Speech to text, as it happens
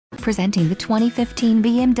presenting the 2015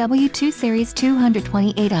 BMW 2 Series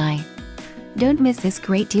 228i. Don't miss this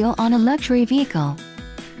great deal on a luxury vehicle.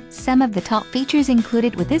 Some of the top features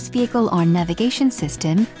included with this vehicle are navigation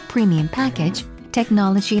system, premium package,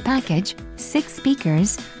 technology package, 6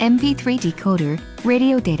 speakers, MP3 decoder,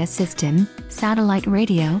 radio data system, satellite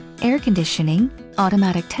radio, air conditioning,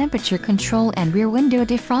 automatic temperature control and rear window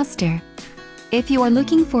defroster. If you are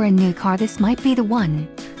looking for a new car, this might be the one.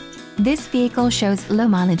 This vehicle shows low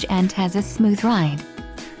mileage and has a smooth ride.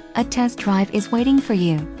 A test drive is waiting for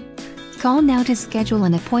you. Call now to schedule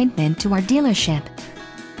an appointment to our dealership.